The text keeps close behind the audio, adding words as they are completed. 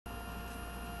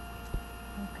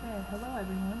Okay, hello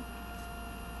everyone.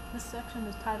 This section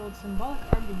is titled Symbolic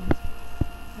Arguments,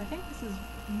 and I think this is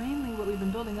mainly what we've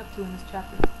been building up to in this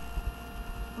chapter.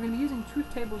 We're going to be using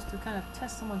truth tables to kind of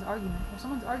test someone's argument. If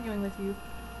someone's arguing with you,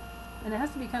 and it has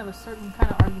to be kind of a certain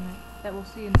kind of argument that we'll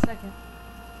see in a second,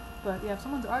 but yeah, if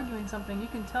someone's arguing something, you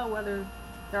can tell whether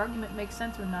their argument makes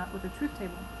sense or not with a truth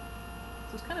table.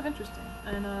 So it's kind of interesting,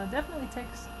 and definitely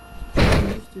takes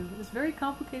getting used to. It's very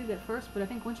complicated at first, but I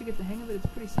think once you get the hang of it, it's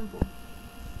pretty simple.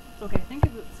 So okay, think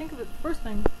of it, first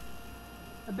thing,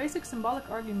 a basic symbolic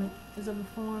argument is of the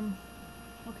form,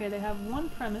 okay, they have one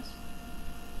premise,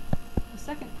 a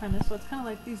second premise, so it's kind of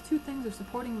like these two things are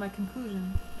supporting my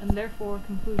conclusion, and therefore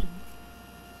conclusion.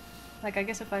 Like, I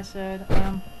guess if I said,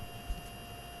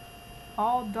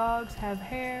 all dogs have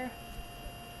hair,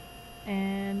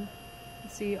 and,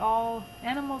 let's see, all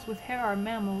animals with hair are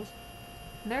mammals,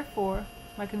 therefore,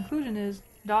 my conclusion is,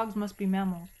 dogs must be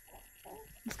mammals.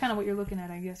 That's kind of what you're looking at,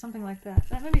 I guess, something like that.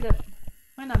 Maybe that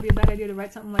might not be a bad idea to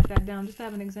write something like that down, just to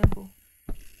have an example.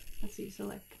 Let's see, so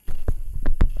like,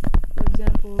 for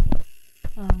example,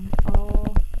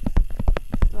 all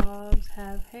dogs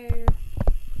have hair.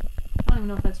 I don't even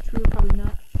know if that's true, probably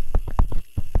not.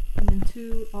 And then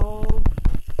 2, all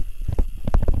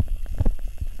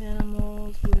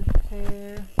animals with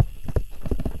hair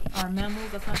are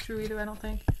mammals. That's not true either, I don't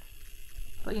think.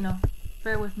 But you know,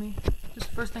 bear with me. Just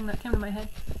the first thing that came to my head.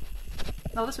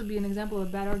 Oh, this would be an example of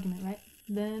a bad argument, right?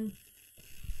 Then,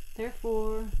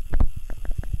 therefore,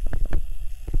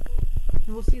 and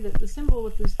we'll see that the symbol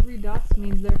with these 3 dots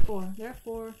means therefore.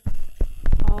 Therefore,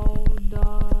 all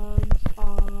dogs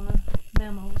are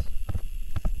mammals.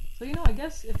 So, you know, I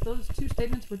guess if those 2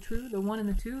 statements were true, the 1 and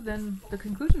the 2, then the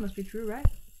conclusion must be true, right?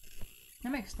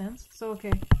 That makes sense. So,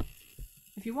 okay.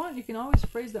 If you want, you can always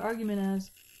phrase the argument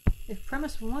as, if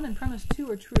premise 1 and premise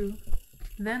 2 are true,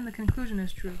 then the conclusion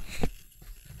is true.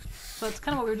 So that's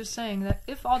kind of what we were just saying, that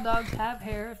if all dogs have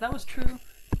hair, if that was true,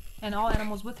 and all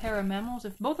animals with hair are mammals,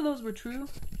 if both of those were true,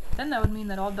 then that would mean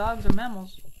that all dogs are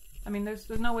mammals. I mean, there's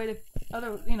no way to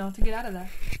get out of that.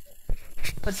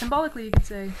 But symbolically, you could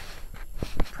say,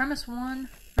 premise 1,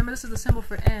 remember this is the symbol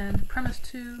for and, premise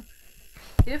 2,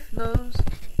 if those,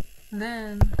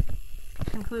 then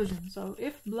conclusion. So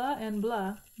if blah and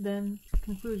blah, then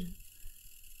conclusion.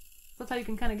 That's how you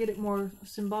can kind of get it more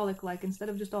symbolic, like instead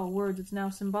of just all words, it's now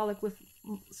symbolic with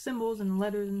symbols and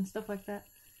letters and stuff like that.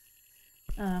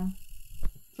 So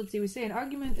let's see, we say an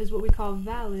argument is what we call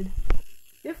valid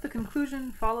if the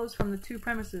conclusion follows from the 2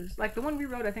 premises. Like the one we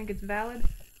wrote, I think it's valid,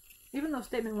 even though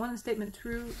statement 1 and statement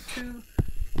 2,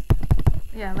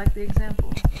 yeah, like the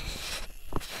example.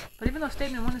 But even though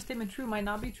statement 1 and statement 2 might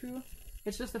not be true,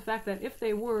 it's just the fact that if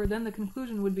they were, then the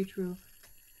conclusion would be true.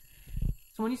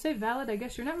 So when you say valid, I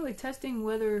guess you're not really testing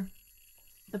whether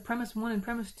the premise 1 and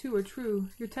premise 2 are true.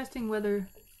 You're testing whether,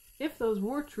 if those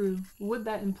were true, would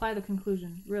that imply the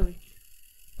conclusion, really.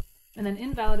 And then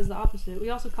invalid is the opposite. We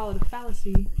also call it a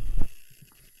fallacy.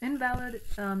 Invalid,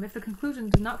 if the conclusion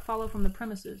does not follow from the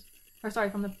premises. Or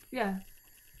sorry, yeah.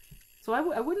 So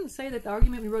I wouldn't say that the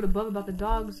argument we wrote above about the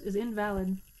dogs is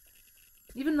invalid.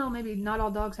 Even though maybe not all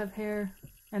dogs have hair,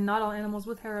 and not all animals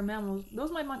with hair are mammals,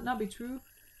 those might not be true.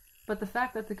 But the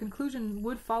fact that the conclusion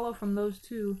would follow from those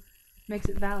 2 makes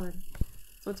it valid.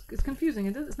 So it's confusing.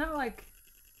 It's not like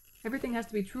everything has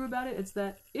to be true about it. It's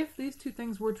that if these 2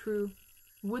 things were true,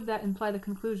 would that imply the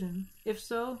conclusion? If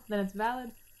so, then it's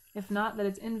valid. If not, then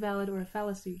it's invalid or a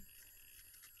fallacy.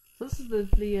 So this is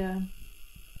the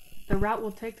route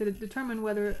we'll take to determine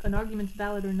whether an argument's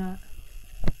valid or not.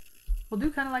 We'll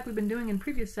do kind of like we've been doing in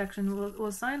previous section. We'll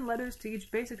assign letters to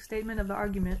each basic statement of the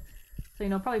argument. So, you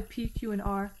know, probably P, Q, and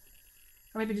R.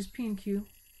 Or maybe just P and Q.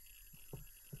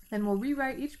 Then we'll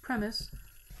rewrite each premise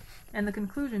and the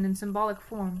conclusion in symbolic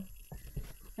form.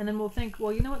 And then we'll think,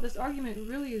 well, you know what, this argument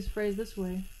really is phrased this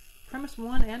way. Premise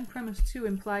 1 and premise 2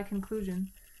 imply conclusion.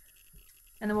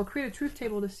 And then we'll create a truth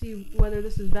table to see whether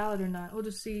this is valid or not. We'll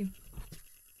just see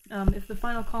if the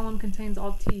final column contains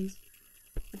all T's.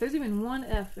 If there's even one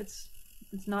F, it's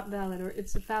not valid, or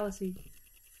it's a fallacy.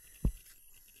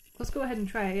 Let's go ahead and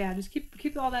try it. Yeah, just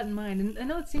keep all that in mind. And I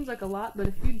know it seems like a lot, but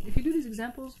if you do these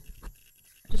examples,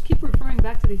 just keep referring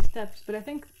back to these steps. But I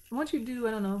think once you do,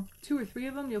 I don't know, 2 or 3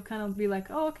 of them, you'll kind of be like,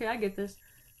 oh, okay, I get this.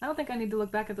 I don't think I need to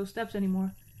look back at those steps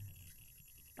anymore.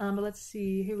 But let's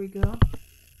see. Here we go.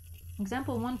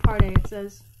 Example 1, part A. It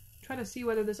says, try to see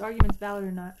whether this argument's valid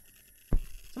or not. So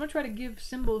I'm going to try to give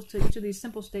symbols to each of these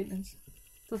simple statements.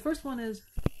 So the first one is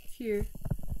here.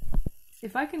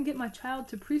 If I can get my child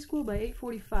to preschool by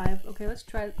 8:45, okay, let's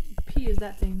try, P is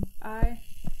that thing. I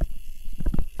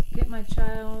get my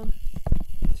child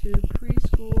to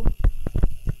preschool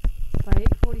by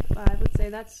 8:45.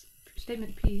 that's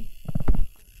statement P.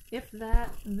 If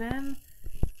that, then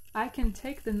I can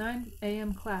take the 9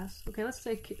 a.m. class. Okay, let's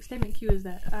say statement Q is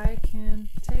that. I can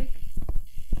take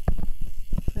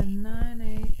the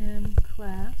 9 a.m.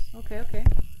 class. Okay.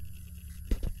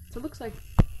 So it looks like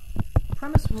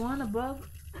premise 1 above.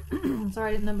 Sorry,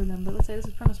 I didn't number them, but let's say this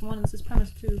is premise 1 and this is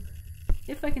premise 2.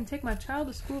 If I can take my child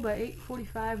to school by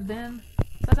 8:45, then...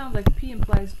 So that sounds like P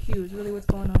implies Q is really what's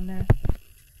going on there.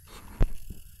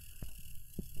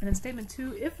 And then statement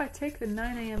 2, if I take the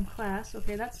 9 a.m. class,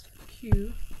 okay, that's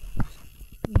Q,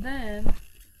 then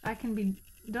I can be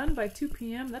done by 2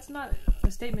 p.m. That's not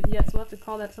a statement yet, so we'll have to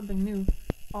call that something new.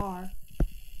 R.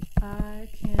 I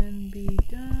can be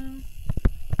done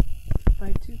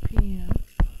by 2 p.m.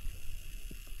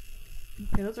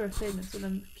 Okay, those are our statements. So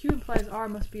then Q implies R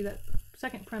must be that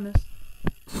second premise.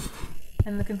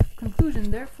 And the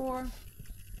conclusion, therefore,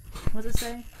 what does it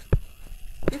say?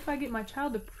 If I get my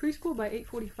child to preschool by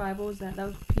 8:45, what was that? That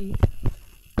was P.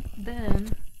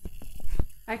 Then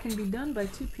I can be done by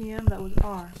 2 p.m. That was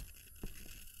R.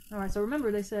 Alright, so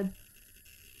remember they said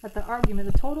that the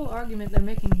argument, the total argument they're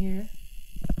making here,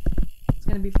 is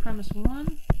going to be premise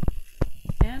 1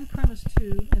 and premise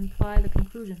 2 imply the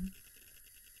conclusion.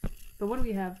 But what do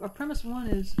we have? Our premise 1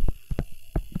 is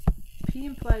P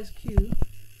implies Q,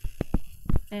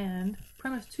 and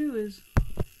premise 2 is,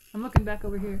 I'm looking back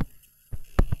over here,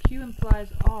 Q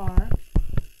implies R.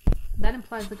 That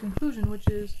implies the conclusion, which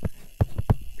is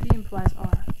P implies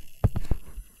R.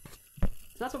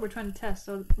 So that's what we're trying to test.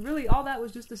 So really all that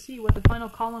was just to see what the final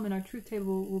column in our truth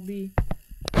table will be.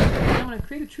 And I'm going to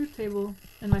create a truth table,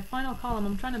 and my final column,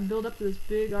 I'm trying to build up to this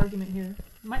big argument here.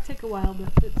 It might take a while,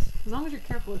 but it's, as long as you're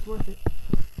careful, it's worth it.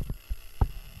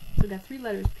 So we got 3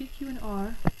 letters, P, Q, and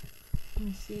R. Let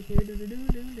me see here.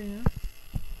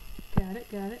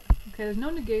 Got it. Okay, there's no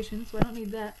negation, so I don't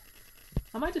need that.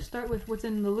 I might just start with what's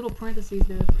in the little parentheses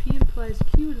there. P implies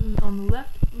Q on the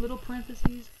left little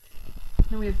parentheses.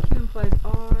 Then we have Q implies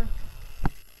R. And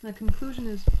the conclusion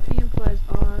is P implies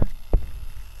R.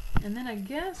 And then I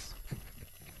guess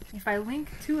if I link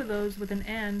 2 of those with an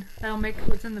AND, that'll make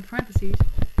what's in the parentheses.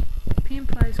 P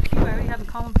implies Q, I already have a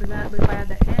column for that, but if I add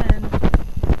the AND,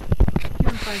 Q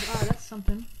implies R, that's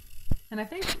something. And I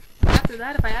think after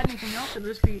that, if I add anything else, it'll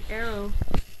just be arrow,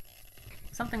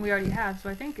 something we already have. So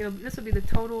I think this will be the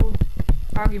total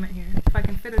argument here, if I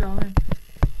can fit it all in.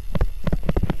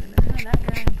 And that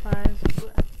guy implies,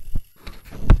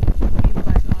 P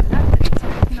implies R.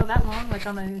 You know, that long, like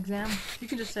on the exam, you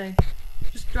can just say,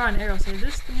 just draw an arrow, say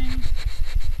this thing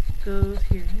goes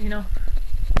here, you know?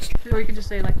 Or you could just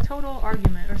say like total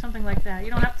argument or something like that.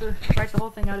 You don't have to write the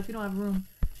whole thing out if you don't have room.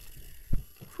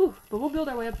 Whew, but we'll build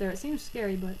our way up there. It seems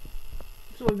scary, but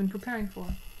that's what we've been preparing for.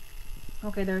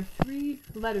 Okay, there are 3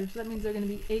 letters, so that means there are going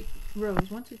to be 8 rows.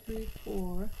 1, 2, 3,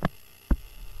 4,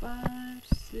 5,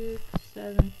 6,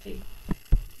 7, 8.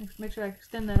 Make sure I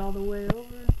extend that all the way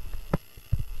over.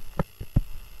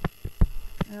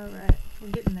 Alright, we're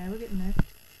getting there. What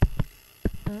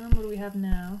do we have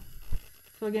now?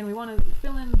 So again, we want to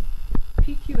fill in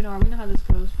P, Q, and R. We know how this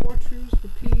goes. 4 truths for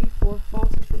P, 4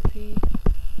 falses for P.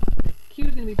 Q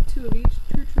is going to be 2 of each.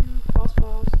 True, true, false,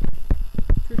 false.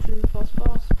 True, true, false,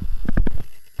 false.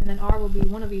 And then R will be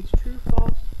 1 of each. True,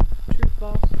 false, true,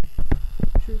 false,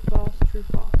 true, false, true,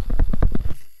 false.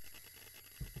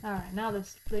 Alright, now the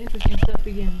interesting stuff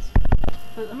begins.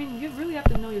 So, I mean, you really have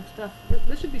to know your stuff.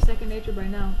 This should be second nature by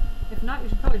now. If not, you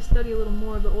should probably study a little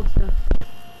more of the old stuff.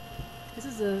 This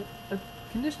is a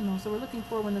conditional, so we're looking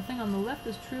for when the thing on the left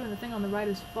is true and the thing on the right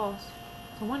is false.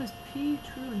 So one is P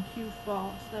true and Q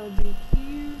false. That would be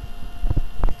here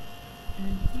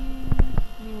and here.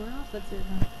 Anywhere else? That's it,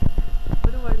 huh?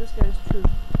 Otherwise, this guy is true.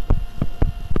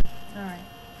 Alright.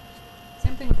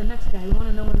 Same thing with the next guy. We want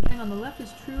to know when the thing on the left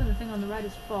is true and the thing on the right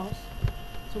is false.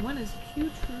 So when is Q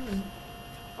true and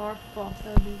R false?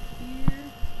 That would be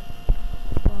here,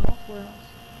 false, where else?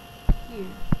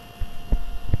 Here.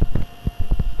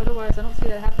 Otherwise, I don't see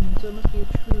that happening, so it must be a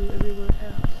true everywhere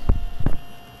else.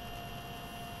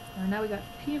 Now we got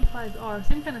P implies R.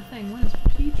 Same kind of thing. When is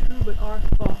P true but R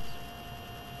false?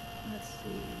 Let's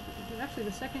see. Actually,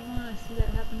 the second one, I see that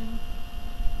happening.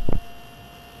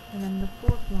 And then the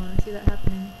fourth one, I see that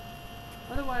happening.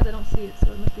 Otherwise, I don't see it,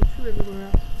 so it must be true everywhere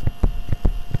else.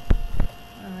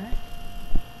 Alright.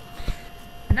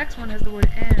 The next one has the word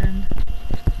AND.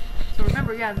 So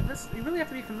remember, yeah, this, you really have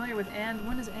to be familiar with AND.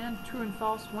 When is AND true and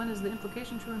false? When is the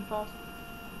implication true and false?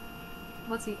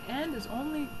 Let's see, AND is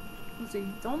only,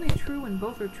 it's only true when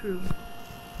both are true.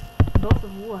 Both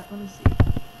of what? Let me see.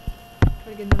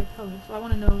 Try to get another color. So I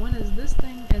want to know, when is this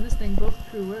thing and this thing both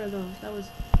true? Where are those? That was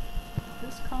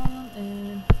this column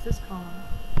and this column.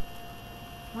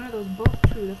 When are those both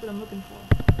true? That's what I'm looking for.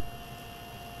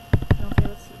 Okay,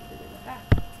 let's see. Ah.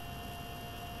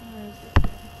 Where is this guy?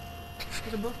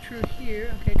 Those are both true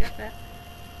here. Okay, got that.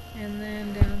 And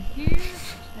then down here,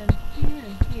 and here,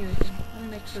 and here. Okay, let me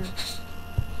make sure.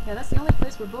 Yeah, that's the only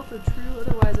place where both are true.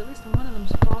 Otherwise, at least one of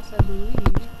them's false, I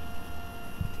believe.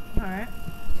 Alright.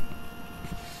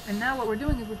 And now what we're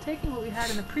doing is we're taking what we had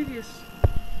in the previous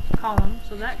column,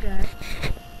 so that guy,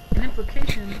 an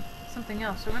implication, something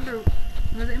else. So remember,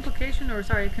 when there's an implication, or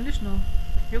sorry, a conditional,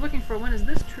 you're looking for when is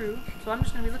this true. So I'm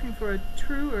just going to be looking for a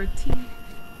true or a T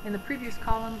in the previous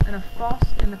column and a false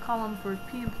in the column for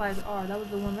P implies R. That was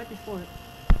the one right before it.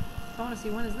 So I want to see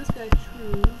when is this guy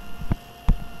true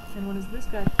and when is this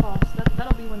guy false.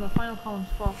 That'll be when the final column's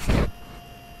false.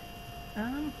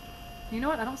 You know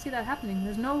what? I don't see that happening.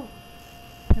 There's no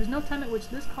time at which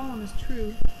this column is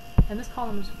true and this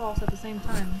column is false at the same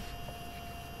time.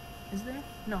 Is there?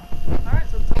 No. Alright,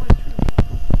 so it's always true.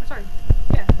 Or sorry.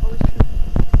 Yeah, always true.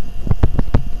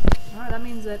 Alright, that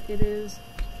means that it is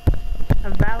a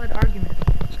valid argument.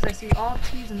 Because I see all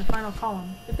T's in the final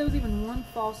column. If there was even one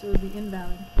false, it would be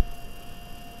invalid.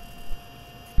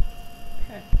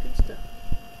 Okay, good stuff.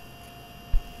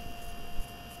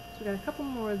 So we got a couple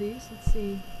more of these. Let's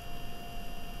see.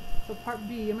 So part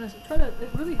B, I'm going to try to, it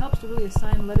really helps to really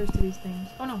assign letters to these things.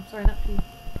 Oh no, sorry, not P.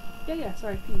 Yeah,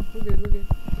 sorry, P. We're good.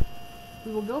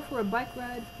 We will go for a bike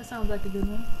ride. That sounds like a good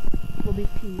one. Will be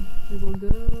P. We will go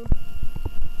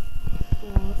for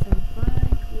a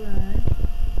bike ride.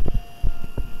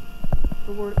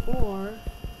 The word or,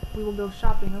 we will go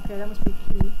shopping. Okay, that must be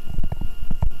Q.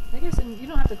 I guess you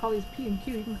don't have to call these P and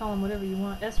Q. You can call them whatever you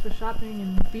want. S for shopping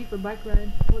and B for bike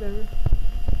ride. Whatever.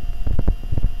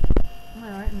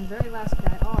 Alright, and the very last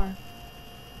guy, R.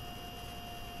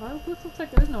 Well, it looks like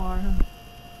there is no R, huh?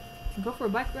 We go for a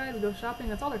bike ride, we go shopping,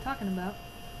 that's all they're talking about.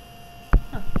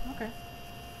 Huh, okay.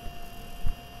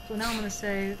 So now I'm going to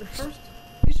say the first,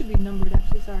 these should be numbered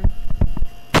actually, sorry.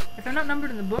 If they're not numbered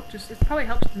in the book, it probably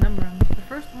helps to number them. The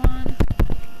first one,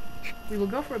 we will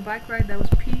go for a bike ride, that was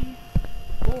P,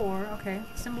 or, okay,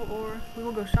 symbol or, we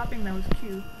will go shopping, that was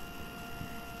Q.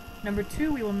 Number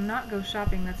 2, we will not go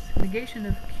shopping, that's negation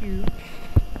of Q.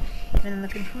 And then the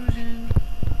conclusion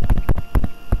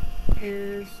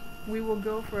is we will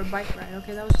go for a bike ride.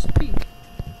 Okay, that was just P.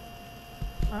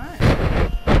 Alright.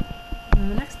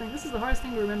 And the next thing, this is the hardest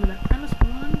thing to remember, that premise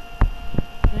 1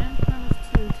 and premise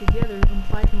 2 together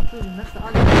imply conclusion. That's the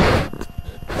argument.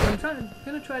 What I'm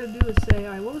going to try to do is say,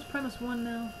 alright, what was premise 1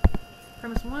 now?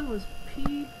 Premise 1 was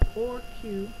P or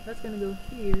Q. That's going to go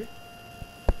here.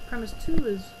 Premise 2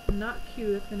 is not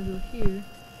Q, that's going to go here, and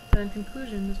then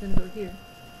conclusion is going to go here.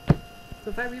 So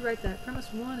if I rewrite that, premise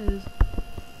 1 is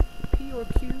P or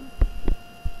Q,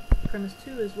 premise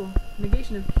 2 is, well,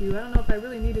 negation of Q. I don't know if I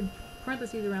really needed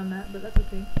parentheses around that, but that's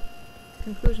okay.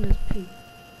 Conclusion is P.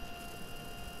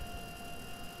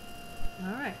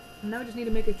 Alright, and now we just need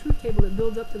to make a truth table that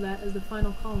builds up to that as the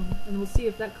final column, and we'll see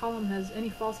if that column has any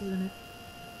falses in it.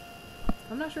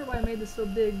 I'm not sure why I made this so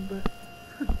big, but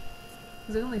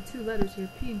there's only 2 letters here,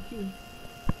 P and Q.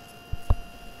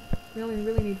 We only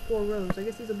really need 4 rows. I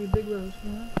guess these will be big rows.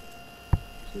 1,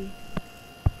 2,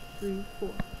 3, 4.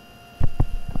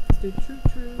 Let's do true,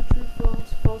 true, true,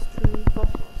 false, false, true,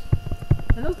 false, false.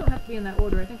 And those don't have to be in that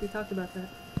order. I think we talked about that.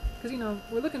 Because, you know,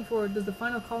 we're looking for, does the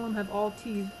final column have all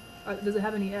T's? Does it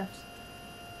have any F's?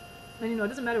 And, you know, it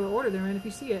doesn't matter what order they're in. If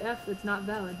you see an F, it's not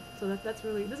valid. So that's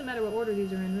really, it doesn't matter what order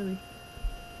these are in, really.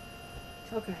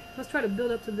 Okay, let's try to build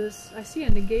up to this. I see a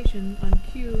negation on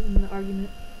Q in the argument,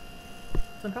 so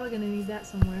I'm probably going to need that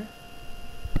somewhere.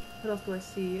 What else do I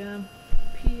see?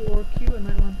 P or Q, I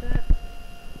might want that.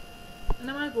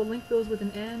 And I might as well link those with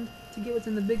an AND to get what's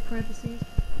in the big parentheses.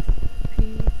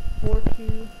 P or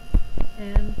Q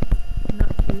and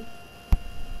not Q.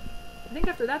 I think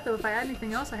after that, though, if I add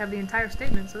anything else, I have the entire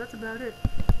statement, so that's about it.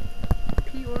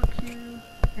 P or Q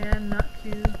and not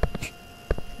Q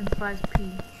implies P.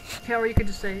 Okay, or you could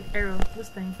just say arrow, this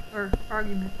thing, or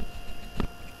argument.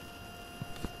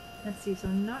 Let's see, so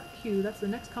not Q, that's the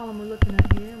next column we're looking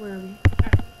at here. Where are we?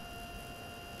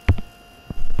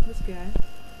 This guy.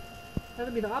 That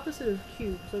would be the opposite of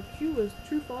Q. So Q was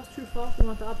true, false, we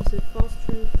want the opposite, false,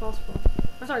 true, false, false.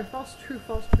 Oh, sorry, false, true,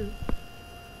 false, true.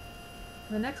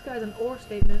 And the next guy is an or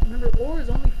statement. Remember, or is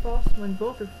only false when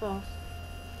both are false.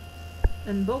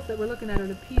 And both that we're looking at are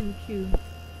the P and the Q.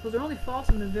 Those are only false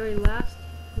in the very last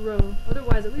row,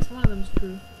 otherwise at least one of them is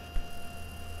true.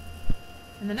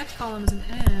 And the next column is an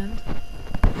AND.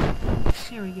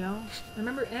 Here we go.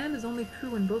 Remember, AND is only true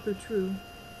when both are true.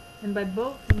 And by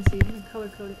both, let me see, let me color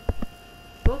code it.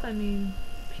 Both I mean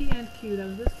P and Q, that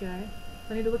was this guy.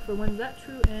 So I need to look for when's that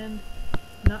true and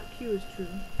not Q is true.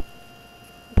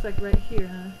 Looks like right here,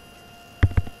 huh?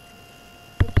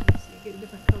 Oops, let's see, get a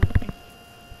different color.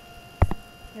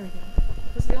 There we go.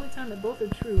 This is the only time that both are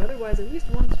true, otherwise at least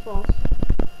one's false.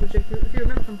 Which if you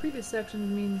remember from previous sections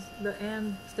means the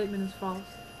AND statement is false.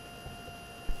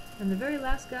 And the very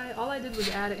last guy, all I did was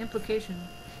add an implication.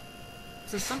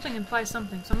 So something implies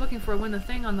something. So I'm looking for when the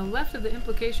thing on the left of the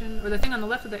implication, or the thing on the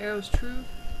left of the arrow is true,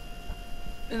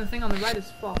 and the thing on the right is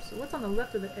false. So what's on the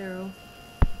left of the arrow?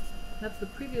 That's the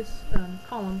previous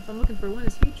column. So I'm looking for when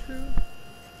is he true,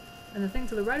 and the thing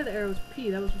to the right of the arrow is P.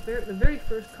 That was the very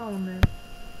first column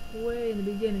there, way in the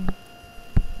beginning.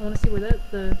 I want to see where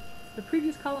the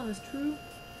previous column is true,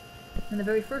 and the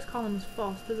very first column is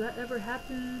false. Does that ever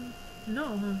happen?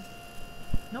 No, huh?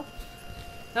 Nope.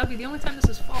 That would be the only time this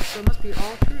is false, so it must be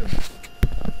all true.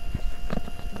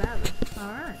 Valid.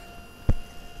 Alright.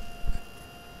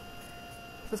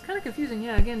 So it's kind of confusing,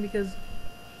 yeah, again, because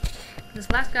this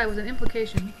last guy was an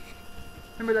implication.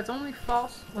 Remember, that's only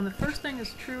false when the first thing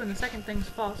is true and the second thing's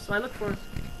false. So I look for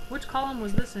which column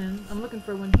was this in. I'm looking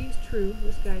for when he's true,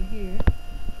 this guy here.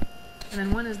 And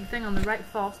then when is the thing on the right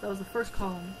false? That was the first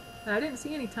column. And I didn't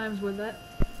see any times where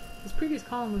this previous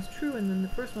column was true and then the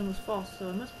first one was false, so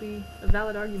it must be a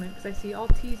valid argument because I see all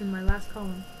T's in my last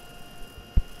column.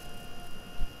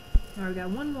 Now we got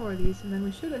one more of these, and then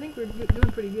I think we're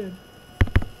doing pretty good.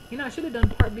 You know, I should have done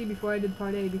part B before I did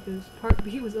part A because part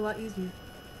B was a lot easier.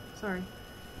 Sorry.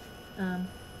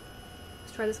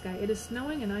 Let's try this guy. It is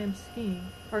snowing and I am skiing.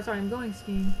 Or sorry, I'm going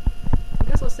skiing. I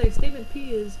guess I'll say statement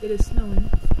P is it is snowing.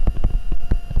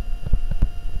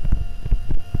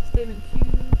 Statement Q,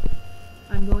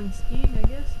 I'm going skiing, I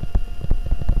guess.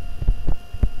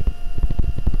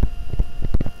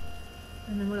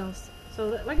 And then what else?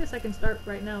 So I guess I can start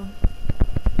right now.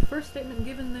 The first statement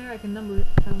given there, I can number it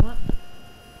if I want.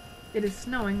 It is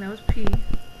snowing, that was P.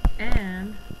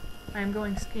 And I am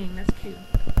going skiing, that's Q.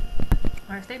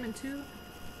 Alright, statement 2.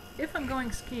 If I'm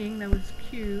going skiing, that was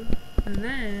Q. And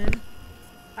then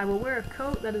I will wear a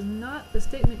coat. That is not the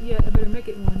statement yet. I better make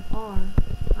it one. R.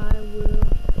 I will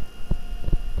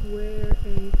wear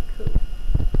a coat.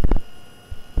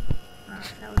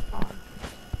 Alright, that was R.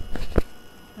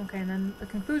 Okay, and then the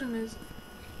conclusion is,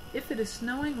 if it is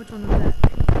snowing, which one was that? P.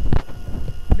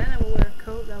 Then I will wear a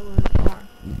coat. That was R.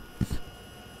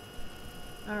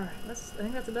 Alright, I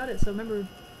think that's about it. So remember,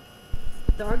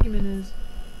 the argument is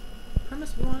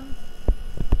premise 1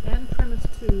 and premise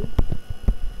 2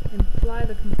 imply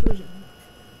the conclusion.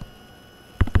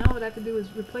 Now what I have to do is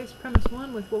replace premise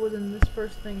 1 with what was in this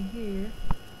first thing here,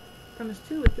 premise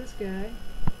 2 with this guy,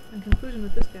 and conclusion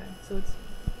with this guy. So it's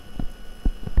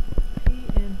P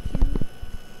and Q.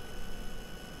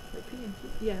 Wait, P and Q?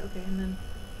 Yeah, okay,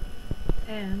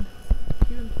 and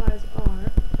Q implies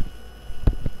R.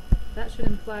 That should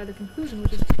imply the conclusion,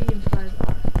 which is P implies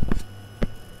R.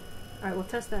 Alright, we'll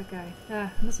test that guy. And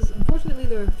this is, unfortunately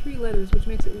there are 3 letters, which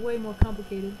makes it way more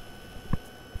complicated.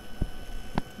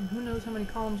 And who knows how many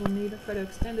columns we'll need. I'll try to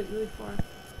extend it really far.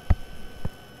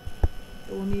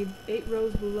 But we'll need 8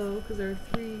 rows below, because there are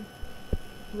 3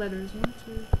 letters. 1,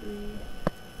 2, 3,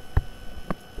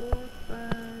 4,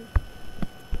 5,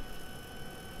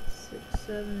 6,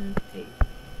 7, 8.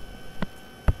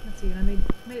 Let's see, I made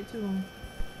it too long.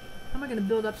 How am I going to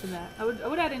build up to that? I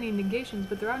would add any negations,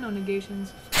 but there are no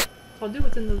negations. So I'll do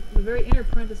what's in the very inner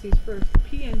parentheses first.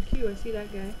 P and Q, I see that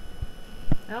guy.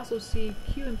 I also see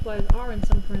Q implies R in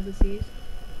some parentheses.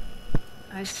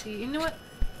 I see, you know what?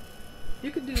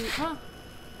 You could do,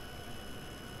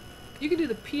 you could do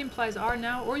the P implies R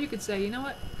now, or you could say, you know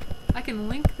what? I can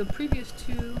link the previous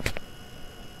 2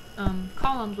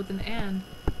 columns with an and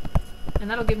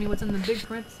that'll give me what's in the big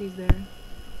parentheses there.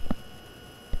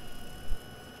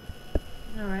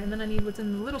 Alright, and then I need what's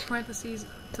in the little parentheses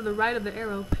to the right of the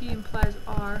arrow. P implies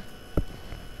R.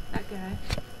 That guy.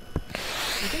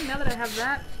 I think now that I have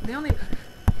that, the only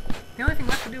thing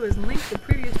left to do is link the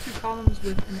previous 2 columns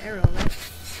with an arrow, right?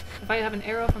 If I have an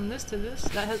arrow from this to this,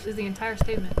 that is the entire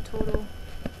statement. Total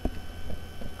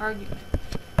argument.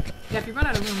 Yeah, if you run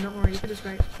out of room, don't worry, you could just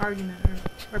write argument,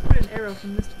 or put an arrow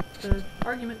from the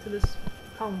argument to this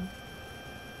column.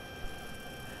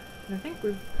 And I think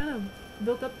we've kind of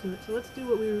built up to it, so let's do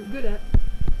what we were good at.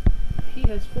 P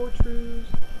has 4 trues,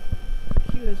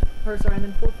 Q has, and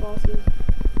then 4 falses.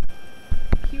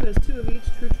 Q has 2 of each,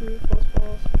 true, true, false,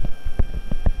 false,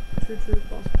 true, true,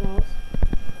 false, false.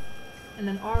 And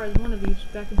then R has 1 of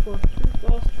each, back and forth, true,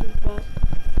 false, true, false,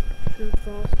 true,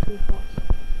 false, true, false.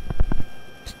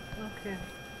 Okay,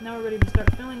 now we're ready to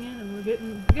start filling in, and we're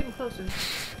getting closer.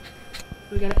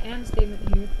 So we got an AND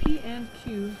statement here, P and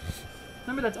Q.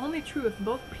 Remember, that's only true if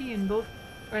both P and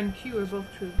Q are both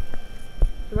true.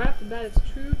 So right after that, it's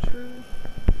true, true.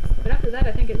 But after that,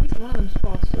 I think at least one of them is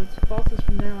false, so it's falses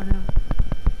from there on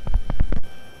out.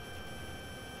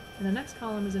 And the next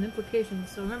column is an implication.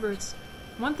 So remember, it's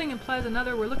one thing implies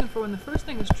another. We're looking for when the first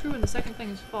thing is true and the second thing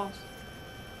is false.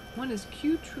 When is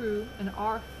Q true and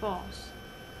R false?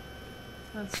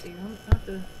 Let's see. I have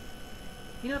to.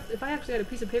 You know, if I actually had a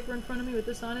piece of paper in front of me with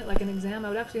this on it, like an exam, I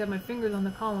would actually have my fingers on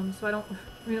the columns so I don't,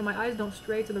 you know, my eyes don't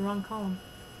stray to the wrong column.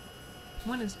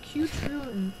 When is Q true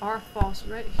and R false?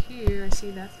 Right here, I see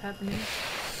that's happening.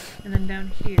 And then down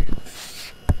here.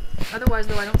 Otherwise,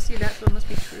 though, I don't see that, so it must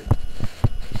be true.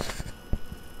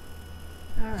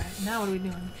 Alright, now what are we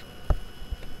doing?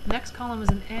 Next column is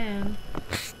an and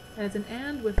it's an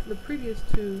and with the previous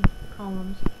two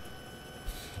columns.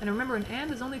 And remember, an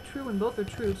and is only true when both are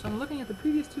true, so I'm looking at the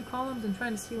previous two columns and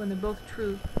trying to see when they're both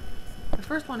true. The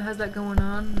first one has that going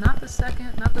on, not the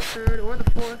second, not the third, or the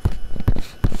fourth.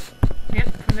 Yep,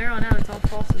 from there on out it's all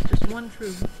falses, just one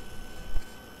true.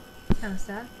 It's kind of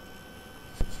sad.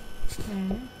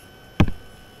 Okay.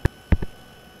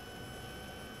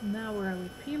 Now where are we?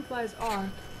 P implies R.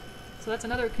 So that's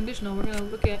another conditional. We're going to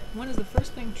look at when is the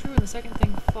first thing true and the second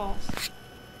thing false.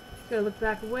 Gotta look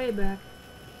back, way back,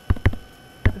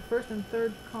 at the first and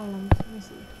third columns. Let me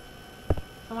see.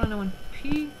 I want to know when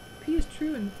P is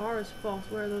true and R is false.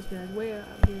 Where are those guys? Way out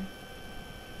here.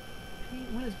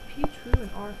 When is P true and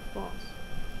R false?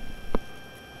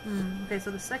 Okay,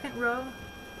 so the second row,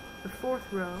 the fourth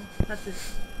row, that's it.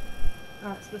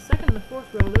 Alright, so the second and the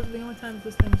fourth row, those are the only times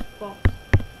this thing's false.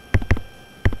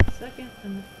 Second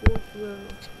and the fourth row.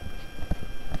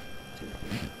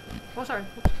 Oh, sorry.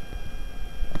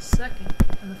 Second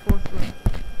and the fourth row.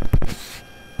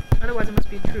 Otherwise it must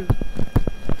be true.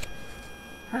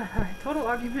 Alright, total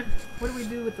argument. What do we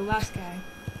do with the last guy?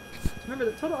 So remember,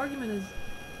 the total argument is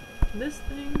this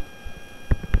thing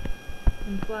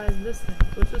implies this thing.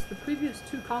 So it's just the previous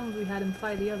two columns we had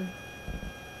imply the other.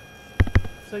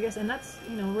 So I guess, and that's,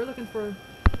 you know, we're looking for,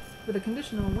 with a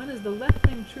conditional, when is the left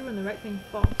thing true and the right thing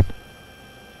false?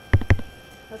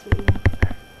 That's what we want.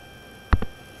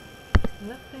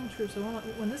 Left thing true. So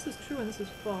when this is true and this is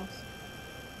false.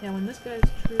 Yeah, when this guy's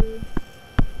true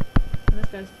and this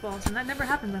guy's false. And that never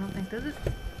happens, I don't think, does it?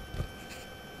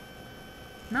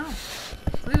 No.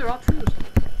 So these are all trues.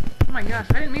 Oh my gosh,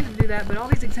 I didn't mean to do that, but all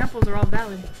these examples are all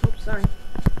valid. Oops, sorry.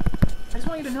 I just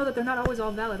want you to know that they're not always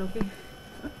all valid, okay?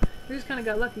 We just kind of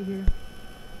got lucky here.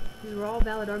 These were all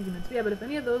valid arguments. Yeah, but if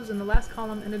any of those in the last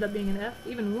column ended up being an F,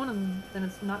 even one of them, then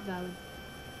it's not valid.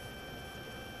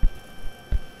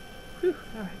 Whew,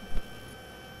 alright.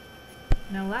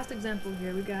 Now, last example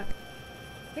here, we got...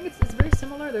 I think it's very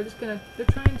similar. They're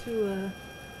trying to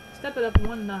step it up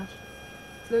one notch.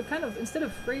 So they're kind of, instead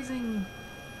of phrasing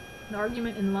an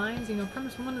argument in lines, you know,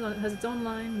 premise 1 has its own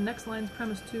line, the next line's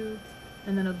premise 2,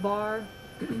 and then a bar,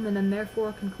 and then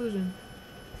therefore conclusion.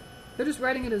 They're just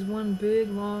writing it as one big,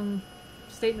 long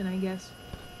statement, I guess.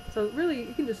 So really,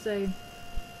 you can just say,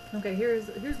 okay, here's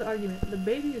the argument. The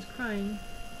baby is crying,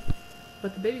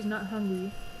 but the baby's not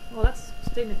hungry. Well, that's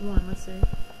statement 1, let's say.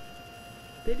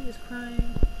 Baby is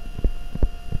crying.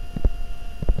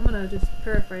 I'm gonna just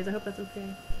paraphrase, I hope that's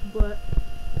okay. But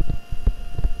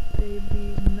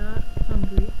baby's not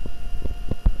hungry.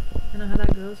 I know how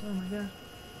that goes, oh my gosh.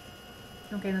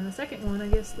 Okay, then the second one, I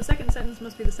guess, the second sentence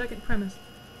must be the second premise.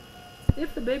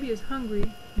 If the baby is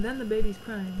hungry, then the baby's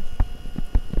crying.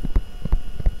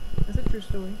 That's a true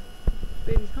story.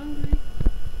 Baby's hungry,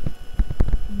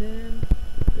 then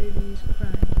baby's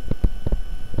crying.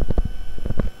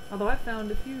 Although I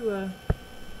found if you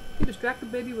distract the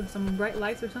baby with some bright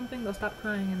lights or something, they'll stop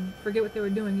crying and forget what they were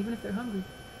doing, even if they're hungry.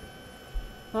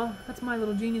 Well, that's my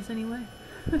little genius anyway.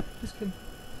 Just kidding.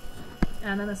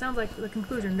 And then it sounds like the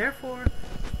conclusion. Therefore,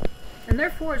 and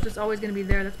therefore is just always going to be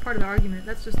there. That's part of the argument.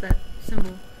 That's just that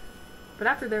symbol. But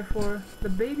after therefore, the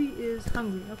baby is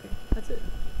hungry. Okay, that's it.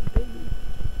 The baby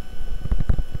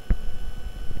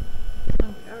is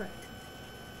hungry. Alright.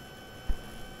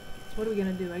 So what are we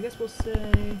going to do? I guess we'll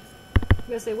say...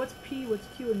 We gotta say what's P, what's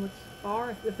Q, and what's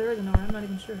R, if there is an R. I'm not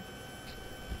even sure.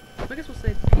 So I guess we'll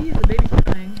say P is the baby's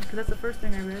crying, because that's the first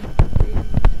thing I read. Baby's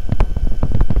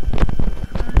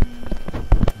crying.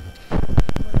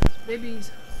 What else?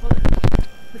 Baby's... Well,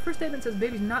 the first statement says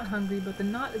baby's not hungry, but the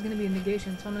not is going to be a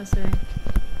negation, so I'm going to say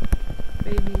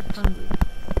baby's hungry.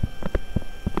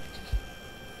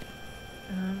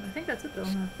 I think that's it though,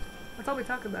 huh? That's all we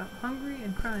talk about. Hungry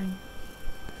and crying.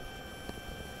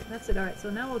 That's it. Alright, so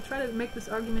now we'll try to make this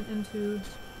argument into,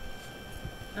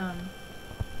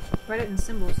 write it in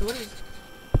symbols. So what does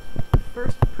the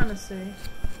first premise say?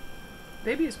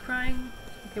 Baby is crying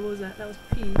Okay, what was that? That was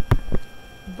P.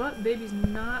 But baby's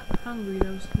not hungry.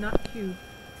 That was not Q.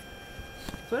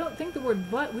 So I don't think the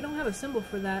word but, we don't have a symbol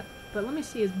for that. But let me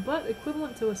see, is but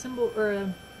equivalent to a symbol,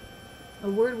 or a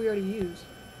word we already use?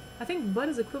 I think but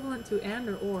is equivalent to and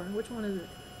or. Which one is it?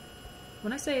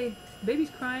 When I say baby's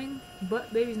crying,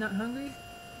 but baby's not hungry,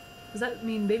 does that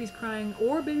mean baby's crying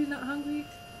or baby's not hungry?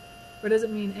 Or does it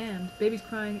mean and? Baby's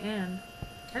crying and.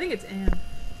 I think it's and.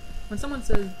 When someone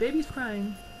says baby's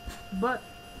crying, but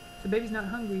the baby's not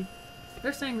hungry,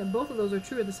 they're saying that both of those are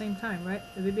true at the same time, right?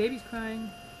 The baby's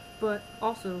crying, but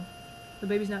also the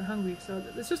baby's not hungry. So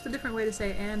it's just a different way to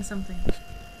say and something.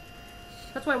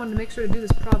 That's why I wanted to make sure to do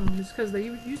this problem, just because they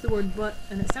use the word but,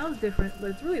 and it sounds different, but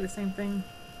it's really the same thing.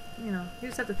 You know, you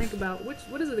just have to think about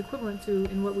what is it equivalent to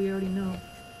in what we already know.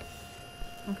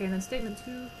 Okay, and then statement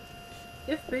 2,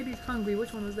 if baby's hungry,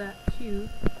 which one was that? Q.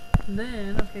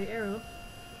 Then, okay, arrow,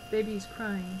 baby's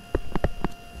crying.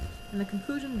 And the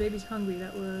conclusion, baby's hungry,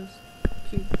 that was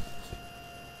Q.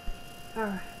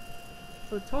 Alright,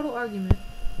 so the total argument,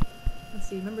 let's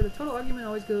see, remember the total argument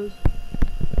always goes,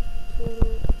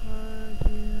 total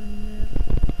argument,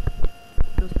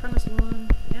 goes premise 1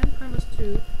 and premise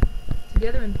 2,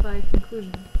 together imply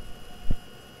conclusion.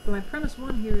 So my premise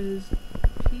 1 here is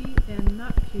P and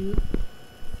not Q.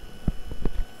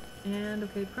 And,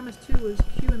 okay, premise 2 was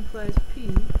Q implies P.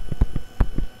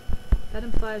 That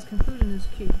implies conclusion is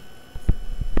Q.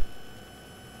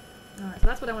 Alright, so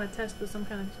that's what I want to test with some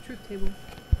kind of truth table.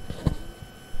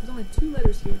 There's only 2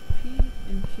 letters here, P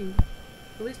and Q.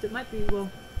 At least it might be,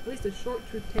 well, at least a short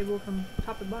truth table from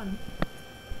top to bottom.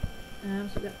 So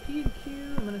we got P and Q.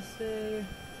 I'm going to say,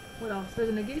 what else? There's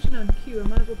a negation on Q. I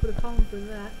might as well put a column for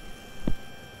that.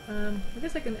 I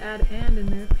guess I can add and in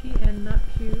there, P and not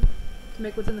Q, to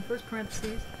make what's in the first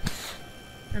parentheses.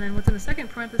 And then what's in the second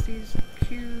parentheses,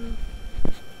 Q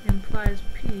implies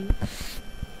P.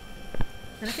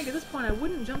 And I think at this point I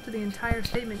wouldn't jump to the entire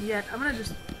statement yet. I'm going to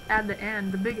just add the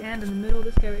and, the big and in the middle,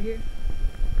 this guy right here.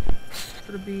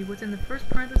 So it'll be what's in the first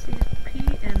parentheses, P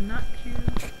and not Q,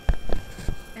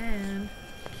 and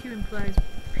Q implies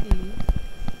P.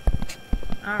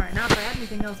 Alright, now if I add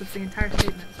anything else, it's the entire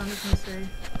statement. So I'm just going to say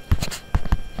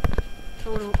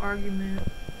total argument,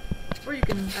 or you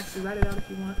can actually write it out if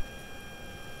you want.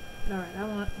 Alright, I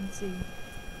want, let's see,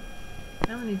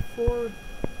 I only need 4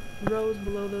 rows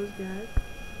below those guys,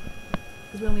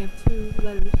 because we only have 2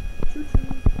 letters. True, true,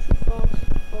 true, false,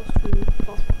 false, true,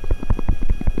 false, false.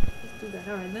 Let's do that.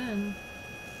 Alright, then,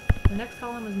 the next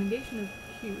column is negation of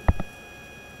Q.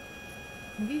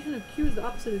 Negation of Q is the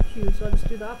opposite of Q, so I'll just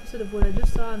do the opposite of what I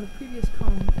just saw in the previous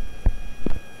column.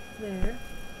 There.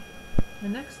 The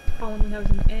next column we have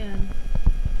is an and.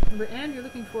 Remember, and you're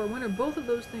looking for when are both of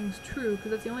those things true,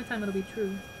 because that's the only time it'll be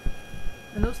true.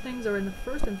 And those things are in the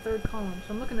first and third column.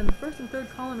 So I'm looking in the first and third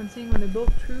column and seeing when they're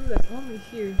both true. That's only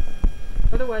here.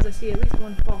 Otherwise I see at least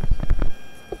one false.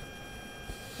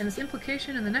 And this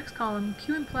implication in the next column,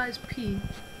 Q implies P.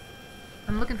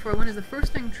 I'm looking for when is the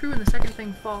first thing true and the second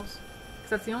thing false. Because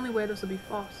that's the only way this will be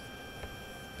false.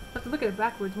 I have to look at it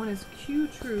backwards. When is Q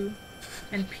true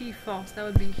and P false? That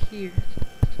would be here.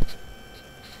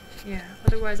 Yeah,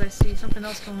 otherwise I see something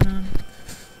else going on.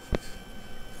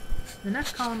 The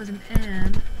next column is an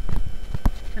and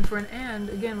for an and,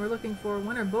 again, we're looking for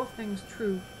when are both things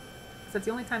true, because that's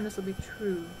the only time this will be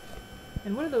true.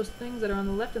 And what are those things that are on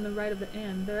the left and the right of the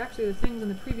and? They're actually the things in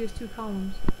the previous 2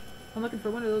 columns. I'm looking for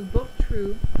when are those both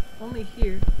true, only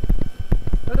here.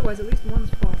 Otherwise, at least one's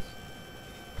false.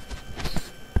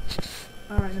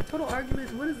 Alright, the total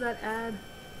argument, what does that add?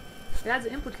 It adds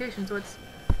an implication, so it's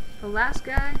the last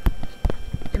guy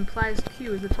implies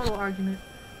Q is the total argument.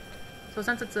 So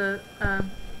since it's a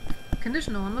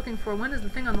conditional, I'm looking for when is the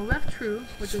thing on the left true,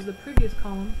 which is the previous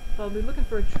column. So I'll be looking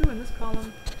for a true in this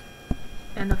column,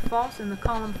 and a false in the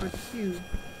column for Q.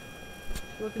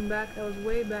 Looking back, that was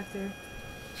way back there.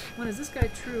 When is this guy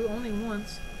true? Only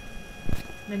once.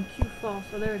 And then Q false.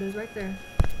 So there it is, right there.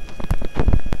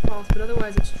 False, but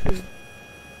otherwise it's true.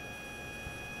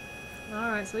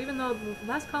 Alright, so even though the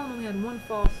last column only had 1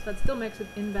 false, that still makes it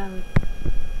invalid.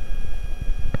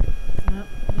 Yep,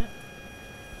 yep.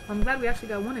 I'm glad we actually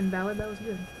got 1 invalid, that was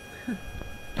good.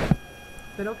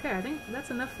 But okay, I think that's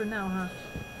enough for now, huh?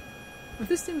 If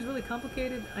this seems really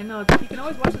complicated, I know, you can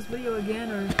always watch this video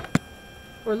again,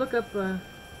 or look up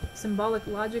symbolic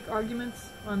logic arguments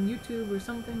on YouTube or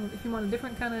something, if you want a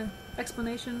different kind of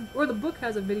explanation. Or the book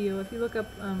has a video, if you look up,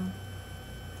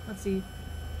 let's see,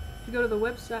 if you go to the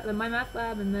website, the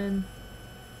MyMathLab, and then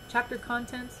chapter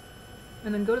contents,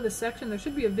 and then go to the section, there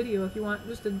should be a video if you want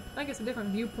just I guess a different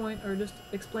viewpoint, or just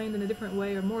explained in a different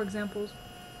way, or more examples.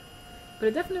 But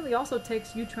it definitely also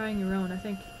takes you trying your own. I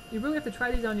think you really have to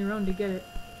try these on your own to get it.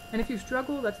 And if you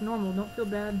struggle, that's normal. Don't feel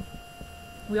bad.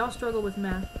 We all struggle with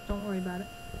math. Don't worry about it.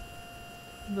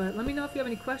 But let me know if you have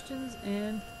any questions,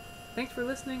 and thanks for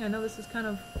listening. I know this is kind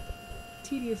of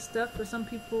tedious stuff for some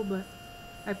people, but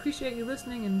I appreciate you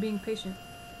listening and being patient.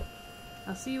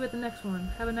 I'll see you at the next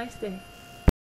one. Have a nice day.